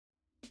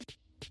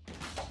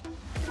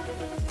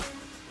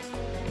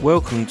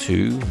Welcome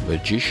to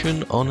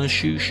Magician on a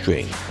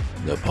Shoestring,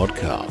 the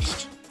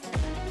podcast,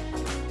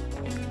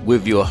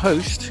 with your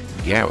host,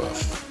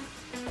 Gareth.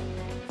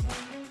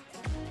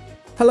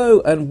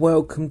 Hello and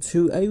welcome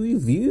to a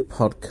review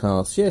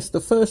podcast. Yes, the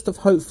first of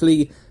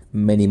hopefully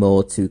many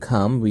more to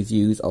come,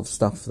 reviews of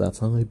stuff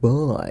that I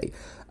buy.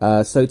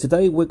 So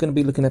today we're going to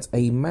be looking at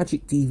a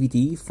magic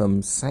DVD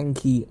from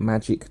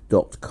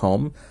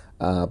SankeeMagic.com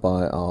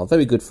by our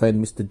very good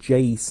friend Mr.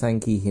 Jay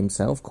Sankey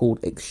himself,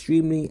 called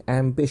Extremely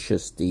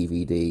Ambitious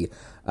DVD.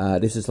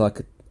 This is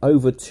like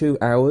over 2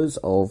 hours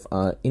of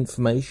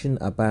information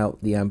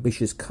about the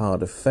ambitious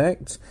card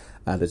effect.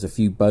 There's a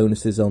few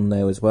bonuses on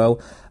there as well.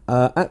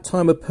 At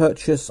time of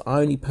purchase, I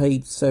only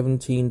paid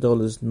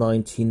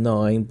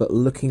 $17.99, but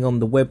looking on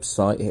the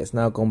website, it's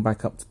now gone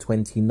back up to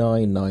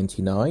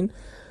 $29.99.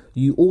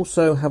 You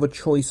also have a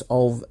choice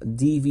of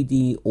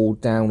DVD or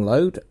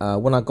download.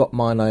 When I got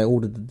mine, I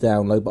ordered the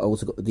download, but I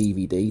also got the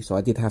DVD, so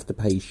I did have to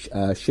pay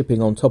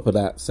shipping on top of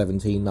that,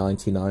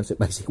 $17.99, so it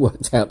basically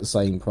worked out the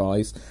same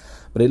price.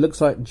 But it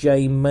looks like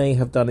Jay may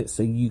have done it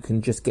so you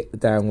can just get the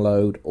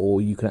download,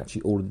 or you can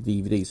actually order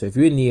the DVD. So if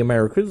you're in the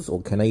Americas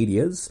or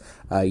Canadias,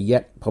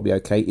 probably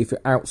okay. If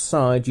you're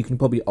outside, you can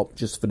probably opt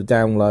just for the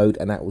download,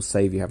 and that will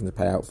save you having to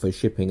pay out for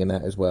shipping and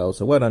that as well.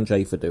 So well done,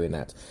 Jay, for doing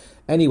that.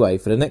 Anyway,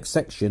 for the next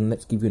section,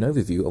 let's give you an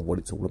overview of what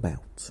it's all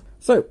about.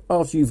 So,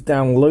 after you've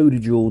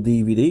downloaded your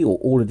DVD or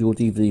ordered your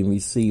DVD and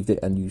received it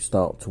and you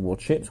start to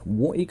watch it,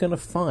 what are you going to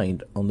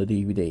find on the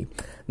DVD?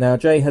 Now,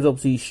 Jay has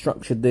obviously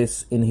structured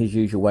this in his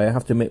usual way. I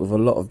have to admit, with a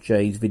lot of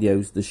Jay's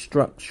videos, the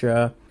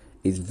structure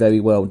is very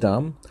well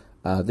done.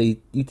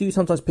 You do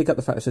sometimes pick up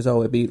the fact that it says,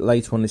 it'll be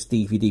later on this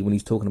DVD when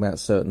he's talking about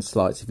certain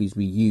slides if he's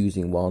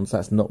reusing one, so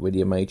that's not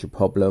really a major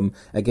problem.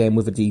 Again,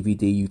 with a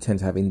DVD, you tend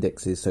to have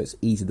indexes, so it's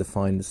easy to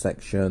find the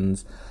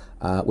sections.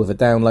 With a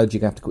download, you're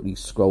going to have to quickly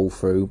scroll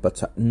through,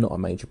 but not a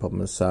major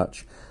problem as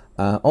such.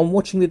 On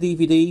watching the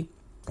DVD,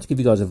 to give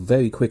you guys a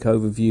very quick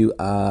overview,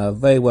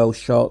 very well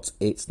shot.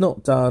 It's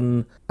not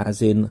done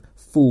as in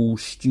full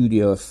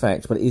studio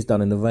effect, but it is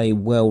done in a very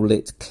well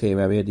lit, clear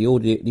area. The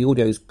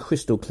audio is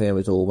crystal clear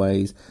as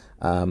always.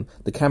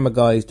 The camera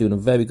guy is doing a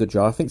very good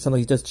job. I think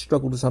sometimes he does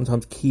struggle to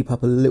sometimes keep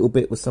up a little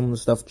bit with some of the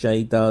stuff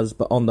Jay does,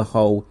 but on the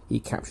whole, he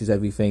captures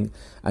everything.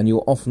 And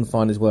you'll often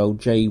find as well,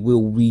 Jay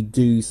will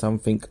redo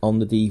something on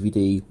the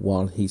DVD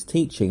while he's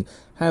teaching.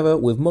 However,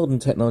 with modern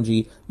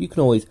technology, you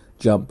can always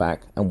jump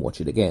back and watch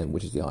it again,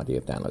 which is the idea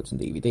of downloads and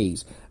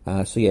DVDs.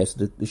 So yes,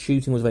 the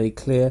shooting was very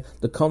clear.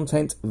 The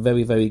content,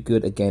 very, very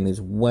good again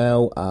as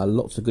well.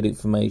 Lots of good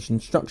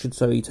information. Structured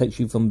so he takes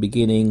you from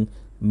beginning,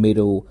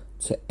 middle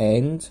to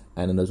end,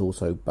 and then there's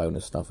also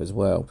bonus stuff as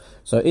well.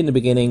 So in the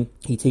beginning,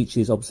 he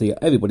teaches obviously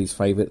everybody's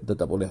favourite, the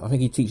double lift. I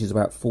think he teaches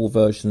about 4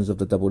 versions of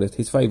the double lift.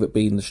 His favourite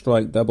being the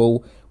strike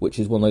double, which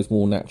is one of those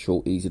more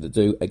natural, easy to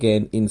do.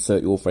 Again,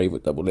 insert your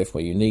favourite double lift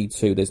where you need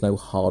to. There's no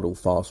hard or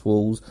fast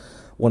rules.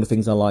 One of the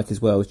things I like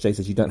as well is Jay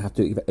says you don't have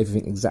to do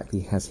everything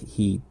exactly as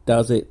he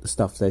does it. The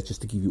stuff's there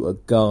just to give you a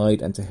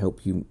guide and to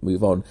help you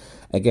move on.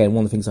 Again,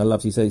 one of the things I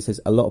love, he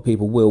says a lot of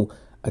people will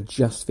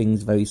adjust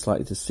things very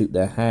slightly to suit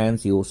their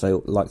hands. He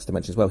also likes to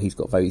mention as well he's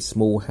got very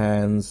small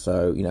hands,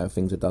 so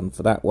things are done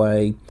for that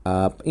way.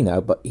 But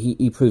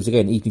he proves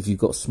again, even if you've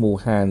got small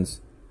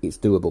hands, it's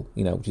doable,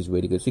 which is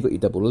really good. So you've got your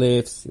double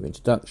lifts, your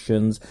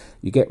introductions,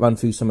 you get run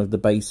through some of the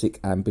basic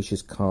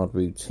ambitious card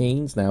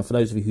routines. Now, for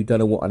those of you who don't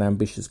know what an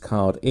ambitious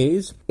card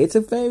is, it's a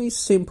very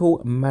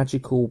simple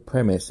magical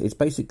premise. It's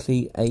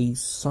basically a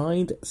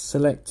side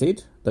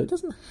selected, though it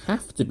doesn't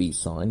have to be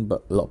signed,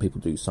 but a lot of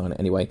people do sign it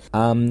anyway,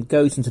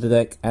 goes into the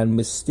deck and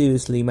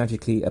mysteriously,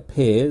 magically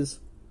appears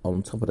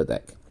on top of the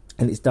deck.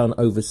 And it's done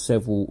over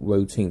several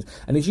routines.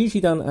 And it's usually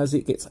done as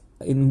it gets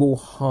in more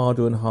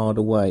harder and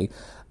harder way.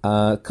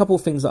 A couple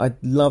of things that I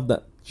love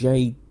that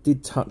Jay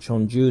did touch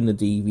on during the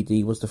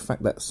DVD was the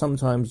fact that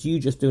sometimes you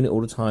just doing it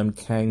all the time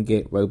can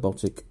get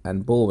robotic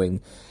and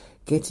boring.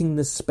 Getting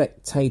the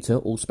spectator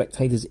or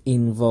spectators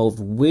involved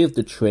with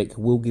the trick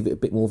will give it a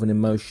bit more of an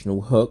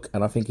emotional hook,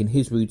 and I think in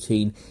his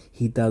routine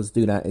he does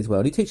do that as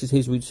well. He teaches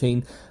his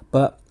routine,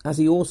 but as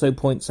he also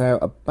points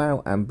out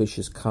about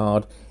Ambitious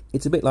Card,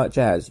 it's a bit like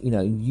jazz.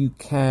 You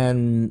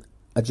can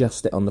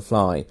adjust it on the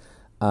fly.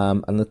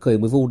 And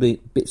with all the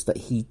bits that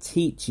he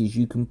teaches,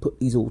 you can put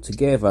these all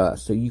together.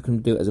 So you can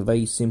do it as a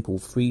very simple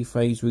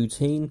 3-phase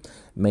routine,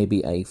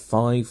 maybe a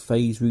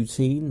 5-phase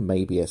routine,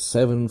 maybe a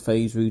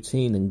 7-phase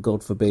routine, and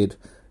God forbid,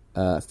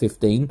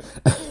 15.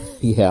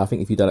 Yeah, I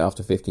think if you've done it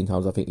after 15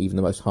 times, I think even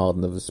the most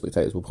hardened of the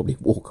spectators will probably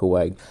walk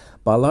away.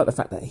 But I like the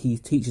fact that he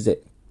teaches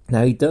it.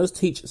 Now, he does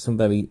teach some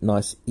very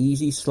nice,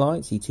 easy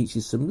slides. He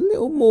teaches some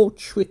little more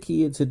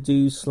trickier to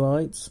do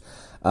slides.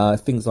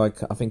 Things like,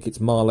 I think it's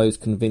Marlowe's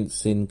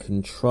Convincing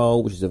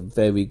Control, which is a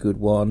very good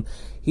one.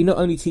 He not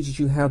only teaches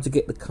you how to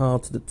get the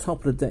card to the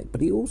top of the deck, but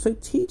he also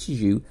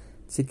teaches you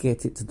to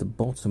get it to the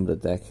bottom of the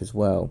deck as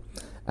well.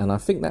 And I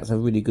think that's a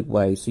really good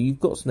way. So you've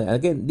got some,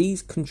 again,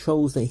 these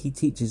controls that he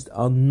teaches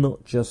are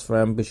not just for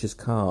ambitious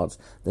cards.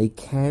 They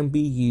can be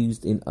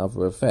used in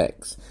other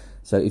effects.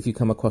 So if you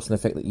come across an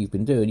effect that you've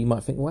been doing, you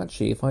might think, well,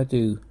 actually, if I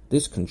do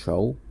this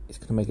control, it's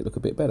going to make it look a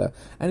bit better.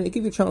 And it'll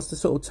give you a chance to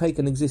sort of take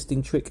an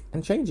existing trick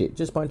and change it,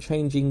 just by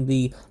changing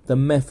the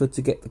method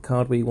to get the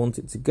card where you want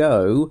it to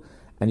go,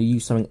 and you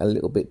use something a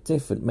little bit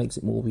different, makes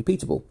it more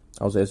repeatable.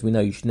 Also, as we know,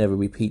 you should never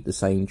repeat the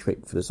same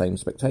trick for the same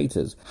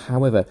spectators.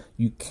 However,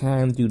 you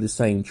can do the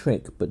same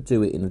trick, but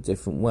do it in a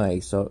different way.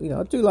 So,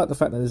 I do like the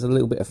fact that there's a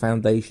little bit of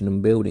foundation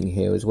and building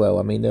here as well.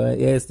 I mean,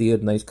 there's the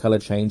nice colour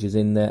changes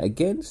in there.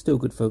 Again, still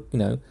good for,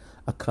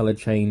 a colour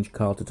change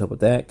card to top of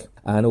deck.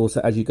 And also,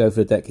 as you go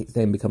for the deck, it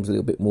then becomes a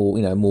little bit more,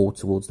 more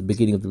towards the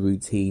beginning of the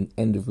routine,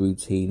 end of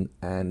routine,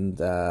 and,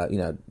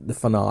 the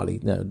finale,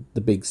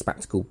 the big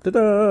spectacle,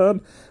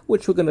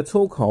 which we're going to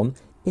talk on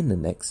in the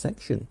next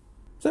section.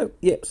 So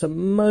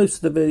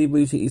most of the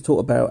routine is taught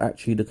about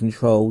actually the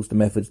controls, the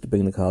methods to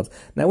bring the cards.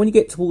 Now, when you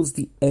get towards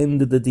the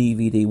end of the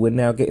DVD, we're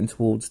now getting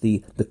towards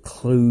the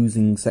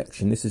closing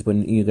section. This is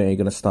when you're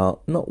going to start,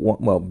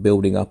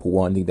 building up or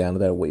winding down, I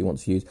don't know what you want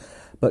to use.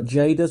 But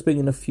Jay does bring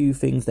in a few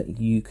things that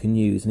you can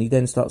use, and he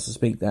then starts to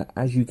speak that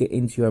as you get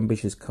into your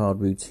ambitious card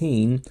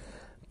routine,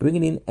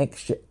 bringing in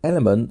extra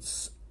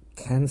elements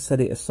can set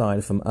it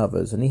aside from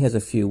others. And he has a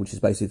few, which is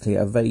basically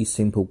a very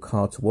simple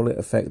card to wallet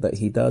effect that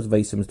he does,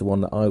 very similar to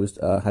one that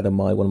I had in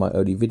one of my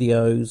early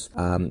videos.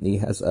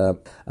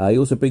 He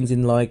also brings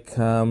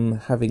in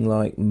having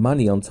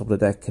money on top of the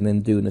deck and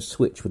then doing a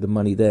switch with the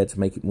money there to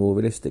make it more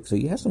realistic. So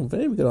he has some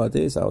very good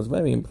ideas. I was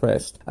very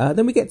impressed.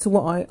 Then we get to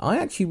what I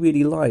actually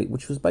really like,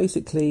 which was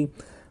basically,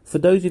 for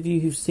those of you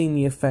who've seen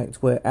the effect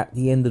where at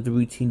the end of the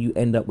routine you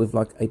end up with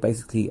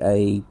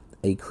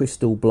a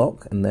crystal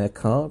block and their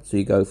card. So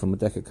you go from a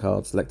deck of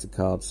cards, select a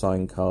card,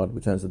 sign card,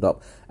 returns to the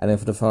top, and then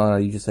for the final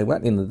you just say, well,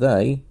 at the end of the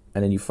day,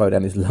 and then you throw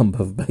down this lump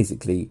of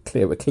basically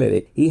clear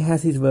it. He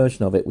has his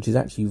version of it, which is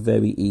actually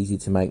very easy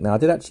to make. Now, I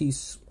did actually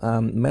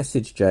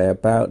message Jay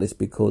about this,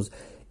 because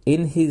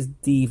in his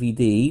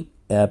DVD,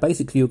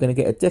 basically you're going to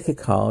get a deck of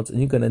cards and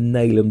you're going to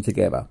nail them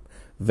together.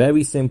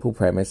 Very simple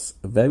premise,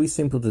 very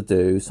simple to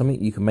do,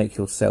 something you can make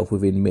yourself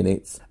within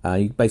minutes.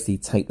 You basically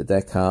take the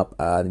deck up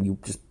and you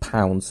just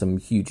pound some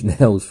huge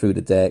nails through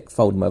the deck,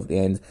 fold them over the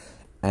end,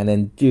 and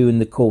then during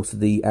the course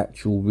of the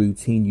actual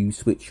routine you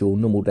switch your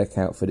normal deck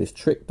out for this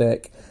trick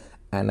deck,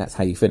 and that's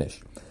how you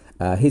finish.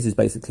 His is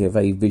basically a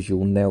very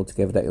visual nailed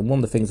together deck, and one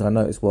of the things I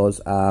noticed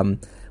was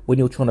when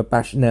you're trying to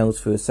bash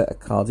nails through a set of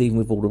cards, even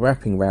with all the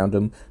wrapping around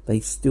them, they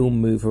still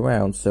move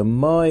around. So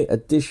my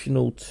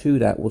additional to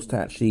that was to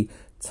actually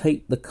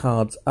take the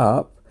cards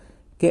up,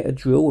 get a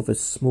drill with a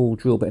small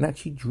drill bit, and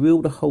actually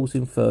drill the holes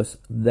in first,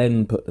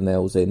 then put the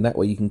nails in. That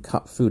way you can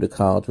cut through the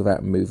cards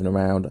without moving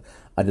around.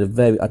 I did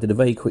a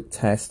very quick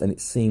test, and it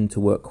seemed to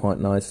work quite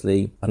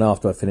nicely. And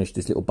after I finished,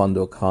 this little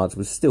bundle of cards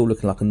was still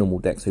looking like a normal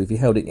deck. So if you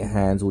held it in your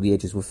hands, all the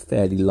edges were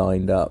fairly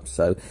lined up.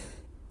 So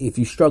if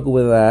you struggle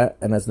with that,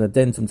 and as an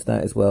addendum to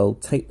that as well,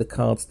 take the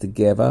cards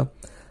together.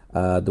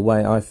 The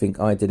way I think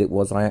I did it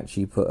was I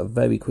actually put a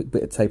very quick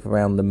bit of tape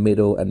around the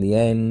middle and the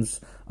ends.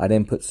 I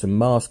then put some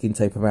masking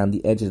tape around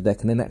the edge of the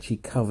deck, and then actually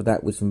covered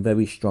that with some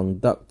very strong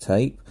duct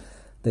tape.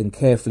 Then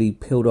carefully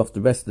peeled off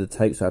the rest of the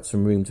tape so I had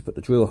some room to put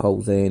the drill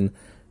holes in,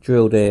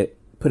 drilled it,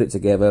 put it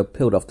together,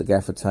 peeled off the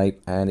gaffer tape,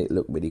 and it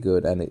looked really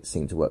good, and it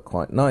seemed to work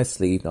quite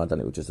nicely. I've done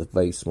it with just a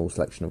very small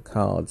selection of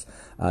cards.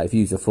 If you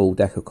use a full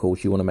deck, of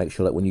course, you want to make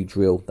sure that when you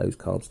drill, those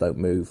cards don't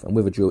move. And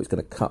with a drill, it's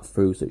going to cut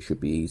through, so it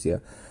should be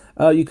easier.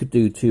 You could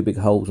do two big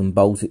holes and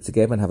bolt it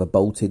together and have a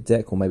bolted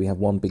deck, or maybe have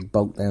one big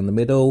bolt down the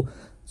middle.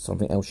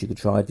 Something else you could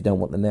try if you don't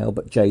want the nail,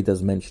 but Jay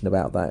does mention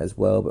about that as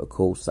well. But of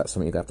course, that's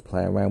something you're going to have to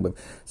play around with.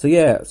 So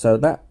yeah, so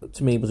that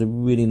to me was a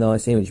really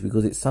nice image,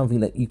 because it's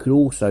something that you could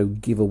also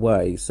give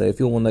away. So if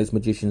you're one of those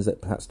magicians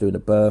that perhaps doing a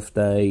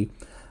birthday,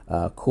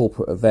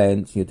 corporate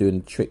event, you're doing a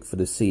trick for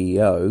the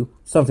CEO,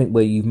 something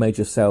where you've made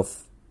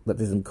yourself that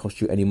doesn't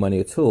cost you any money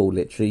at all,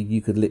 literally,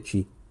 you could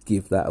literally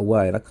give that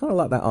away. And I kind of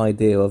like that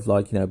idea of,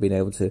 like, being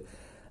able to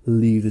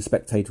leave the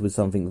spectator with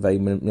something very,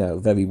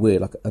 very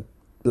weird, like a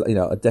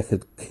deck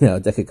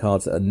of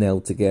cards that are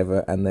nailed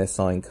together and their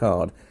signed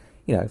card.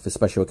 For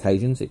special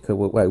occasions, it could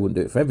work well. It wouldn't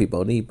do it for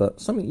everybody, but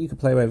something you could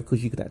play with,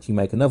 because you could actually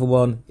make another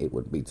one. It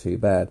wouldn't be too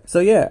bad. So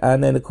yeah,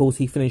 and then of course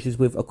he finishes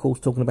with, of course,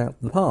 talking about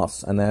the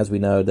pass. And as we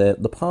know,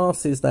 the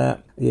pass is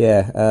that,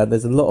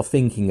 there's a lot of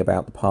thinking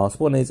about the pass.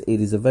 One is, it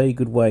is a very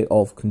good way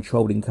of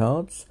controlling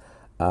cards.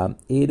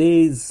 It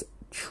is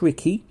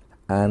tricky.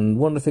 And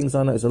one of the things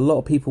I noticed, a lot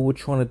of people were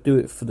trying to do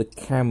it for the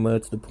camera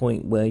to the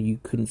point where you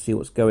couldn't see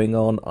what's going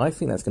on. I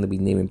think that's going to be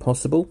near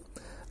impossible.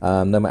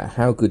 No matter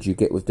how good you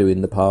get with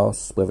doing the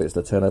pass, whether it's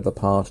the turnover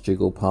pass,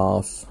 jiggle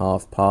pass,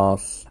 half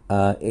pass.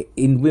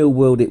 In real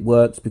world it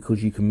works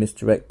because you can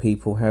misdirect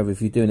people. However,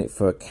 if you're doing it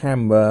for a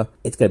camera,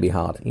 it's going to be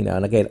hard.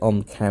 And again,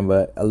 on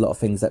camera, a lot of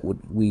things that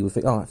we would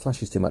think, it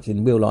flashes too much,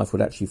 in real life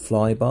would actually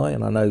fly by.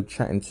 And I know,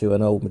 chatting to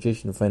an old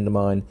magician friend of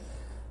mine,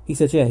 he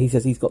says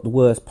he's got the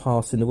worst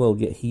pass in the world,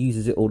 yet he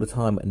uses it all the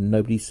time and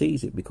nobody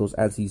sees it, because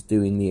as he's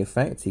doing the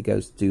effect, he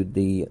goes to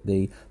do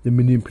the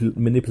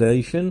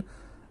manipulation.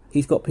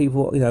 He's got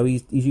people,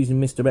 he's using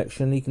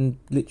misdirection. He can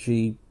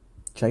literally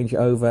change it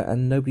over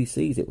and nobody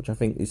sees it, which I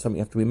think is something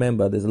you have to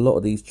remember. There's a lot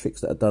of these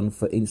tricks that are done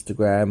for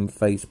Instagram,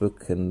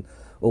 Facebook and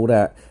all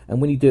that,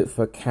 and when you do it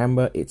for a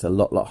camera, it's a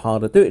lot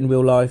harder. Do it in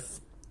real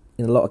life,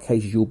 in a lot of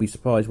cases you'll be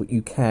surprised what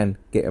you can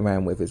get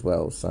around with as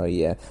well. So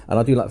yeah, and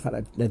I do like the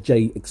fact that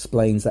Jay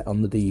explains that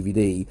on the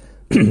DVD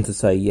to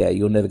say, yeah,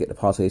 you'll never get the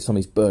pass if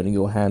somebody's burning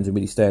your hands and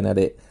really staring at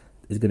it.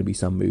 There's going to be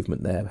some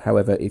movement there.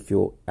 However, if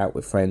you're out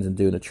with friends and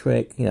doing a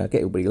trick, you know, get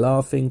everybody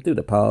laughing, do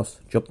the pass,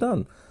 job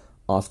done.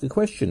 Ask a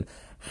question,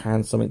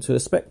 hand something to a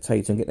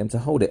spectator and get them to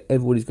hold it.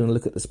 Everybody's going to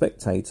look at the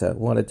spectator.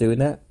 While they're doing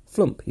that,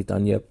 flump, you've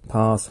done your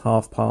pass,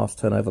 half pass,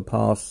 turnover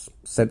pass,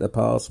 centre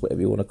pass,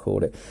 whatever you want to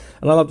call it.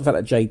 And I love the fact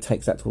that Jay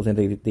takes that towards the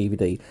end of the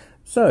DVD.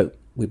 So,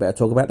 we better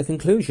talk about the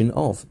conclusion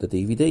of the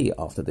DVD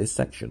after this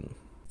section.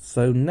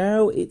 So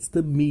now it's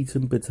the meat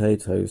and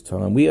potatoes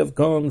time. We have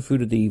gone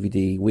through the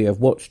DVD. We have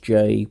watched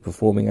Jay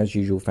performing as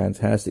usual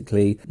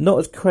fantastically. Not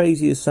as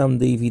crazy as some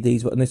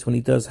DVDs, but on this one he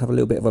does have a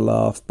little bit of a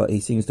laugh, but he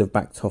seems to have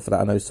backed off of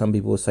that. I know some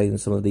people were saying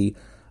some of the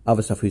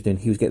other stuff he was doing,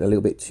 he was getting a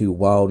little bit too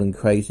wild and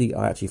crazy.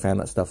 I actually found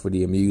that stuff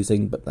really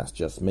amusing, but that's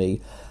just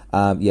me.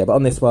 Yeah, but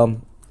on this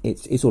one,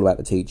 it's all about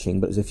the teaching,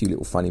 but there's a few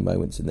little funny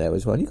moments in there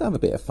as well. And you can have a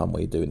bit of fun while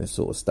you're doing this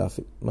sort of stuff.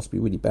 It must be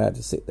really bad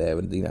to sit there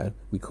and, you know,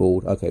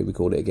 record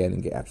it again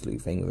and get absolutely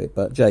thing with it.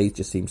 But Jay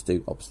just seems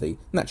to, obviously,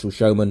 natural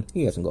showman,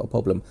 he hasn't got a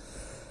problem.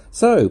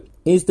 So,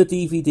 is the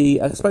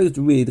DVD, I suppose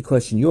really the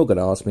question you're going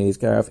to ask me is,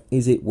 Gareth,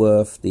 is it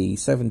worth the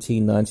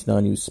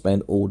 $17.99 you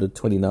spent or the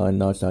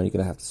 $29.99 you're going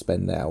to have to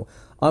spend now?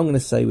 I'm going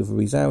to say with a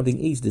resounding,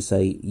 easy to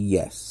say,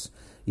 yes.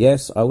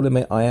 Yes, I will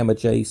admit I am a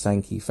Jay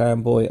Sankey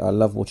fanboy. I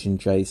love watching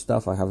Jay's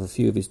stuff. I have a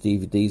few of his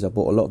DVDs. I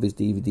bought a lot of his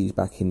DVDs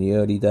back in the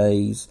early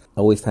days.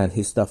 I always found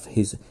his stuff,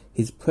 his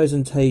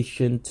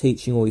presentation,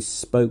 teaching always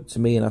spoke to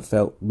me, and I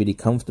felt really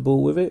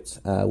comfortable with it,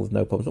 with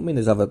no problems. I mean,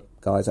 there's other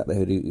guys out there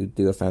who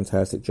do a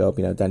fantastic job.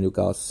 You know, Daniel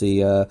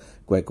Garcia,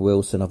 Greg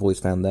Wilson. I've always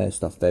found their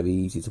stuff very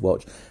easy to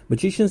watch.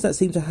 Magicians that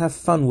seem to have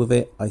fun with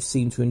it, I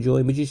seem to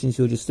enjoy. Magicians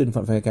who are just stood in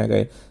front of a camera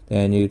going,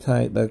 then you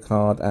take the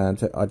card,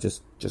 and I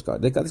just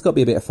got, there's got to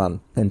be a bit of fun.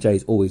 And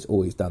Jay's always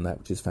done that,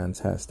 which is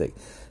fantastic.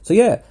 So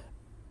yeah,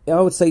 I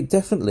would say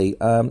definitely,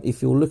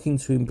 if you're looking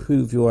to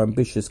improve your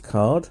ambitious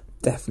card,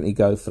 definitely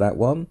go for that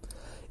one.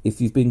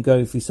 If you've been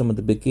going through some of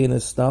the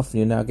beginner stuff and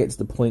you now get to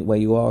the point where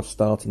you are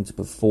starting to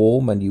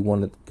perform and you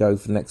want to go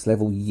for the next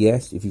level,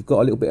 yes, if you've got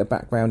a little bit of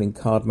background in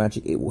card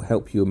magic, it will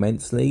help you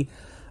immensely.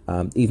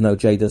 Even though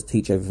Jay does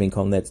teach everything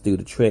on there to do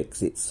the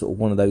tricks, it's sort of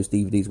one of those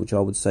DVDs which I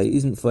would say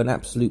isn't for an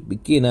absolute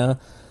beginner,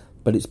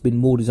 but it's been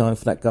more designed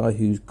for that guy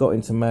who's got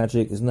into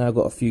magic, has now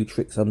got a few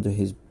tricks under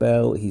his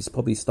belt, he's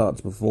probably starting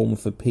to perform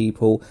for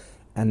people,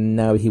 and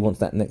now he wants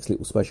that next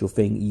little special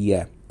thing.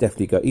 Yeah,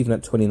 definitely go. Even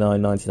at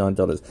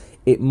 $29.99,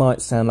 it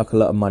might sound like a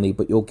lot of money,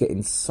 but you're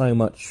getting so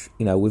much.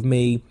 You know, with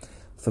me,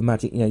 for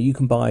magic, you know, you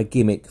can buy a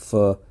gimmick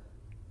for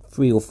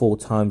 3 or 4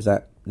 times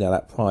that, you know,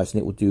 that price,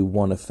 and it will do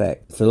one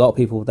effect. For a lot of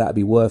people, that'd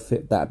be worth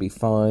it. That'd be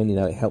fine. You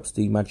know, it helps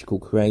the magical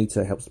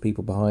creator, helps the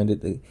people behind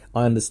it.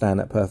 I understand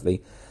that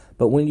perfectly.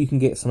 But when you can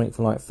get something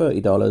for like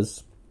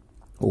 $30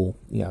 or,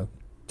 you know,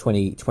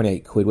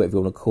 28 quid, whatever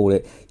you want to call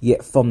it,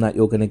 yet from that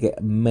you're going to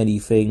get many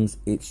things,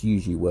 it's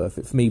usually worth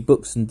it. For me,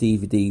 books and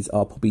DVDs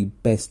are probably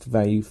best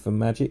value for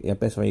magic,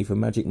 best value for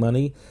magic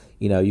money.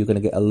 You know, you're going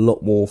to get a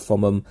lot more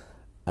from them,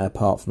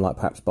 apart from like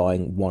perhaps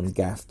buying one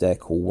gaff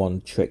deck or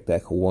one trick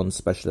deck or one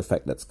special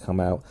effect that's come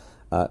out.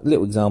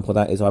 Little example of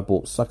that is I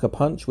bought Sucker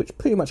Punch, which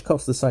pretty much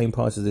costs the same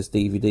price as this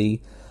DVD.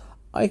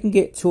 I can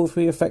get 2 or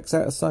 3 effects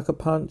out of Sucker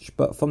Punch,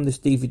 but from this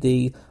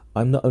DVD,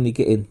 I'm not only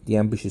getting the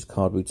ambitious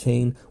card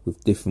routine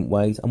with different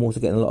ways, I'm also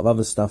getting a lot of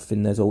other stuff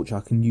in there which I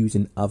can use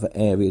in other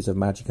areas of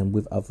magic and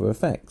with other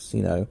effects,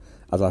 you know.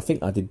 As I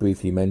think I did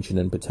briefly mention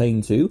and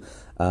pertain to, you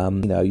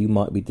know, you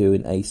might be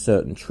doing a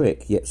certain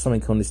trick, yet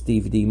something on this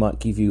DVD might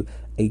give you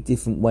a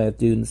different way of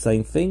doing the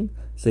same thing.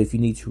 So if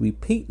you need to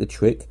repeat the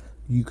trick,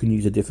 you can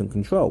use a different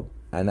control,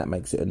 and that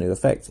makes it a new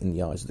effect in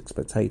the eyes of the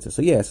spectator.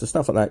 So yeah, so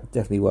stuff like that,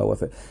 definitely well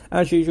worth it.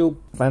 As usual,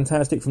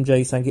 fantastic from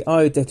Jay Sankey.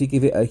 I would definitely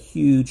give it a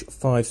huge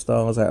 5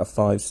 stars out of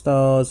 5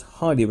 stars.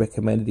 Highly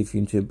recommended if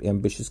you're into an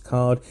ambitious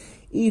card.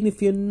 Even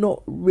if you're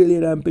not really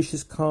an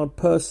ambitious card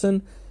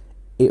person,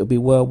 it would be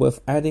well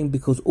worth adding,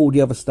 because all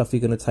the other stuff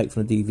you're going to take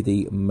from the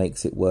DVD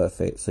makes it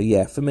worth it. So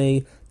yeah, for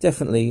me,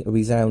 definitely a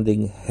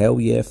resounding hell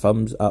yeah,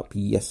 thumbs up,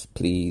 yes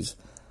please.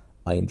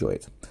 I enjoy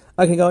it.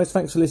 Okay guys,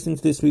 thanks for listening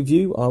to this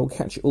review. I will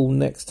catch you all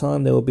next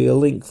time. There will be a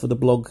link for the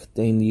blog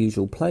in the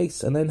usual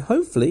place, and then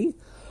hopefully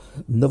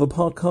another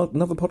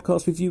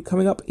podcast review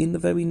coming up in the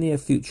very near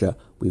future.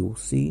 We will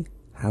see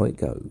how it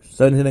goes.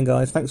 So until then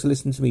guys, thanks for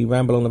listening to me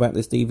ramble on about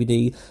this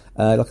DVD.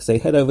 Like I say,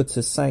 head over to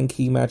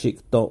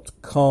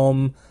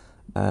sankeymagic.com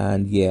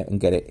and yeah, and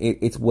get it.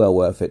 It's well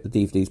worth it. The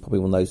DVD is probably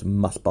one of those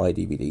must-buy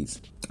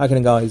DVDs. Okay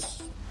then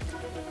guys.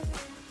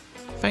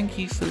 Thank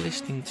you for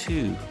listening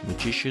to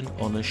Magician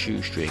on a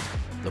Shoestring,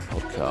 the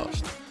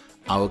podcast.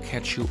 I will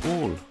catch you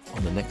all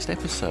on the next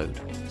episode.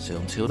 So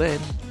until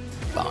then,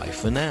 bye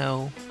for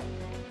now.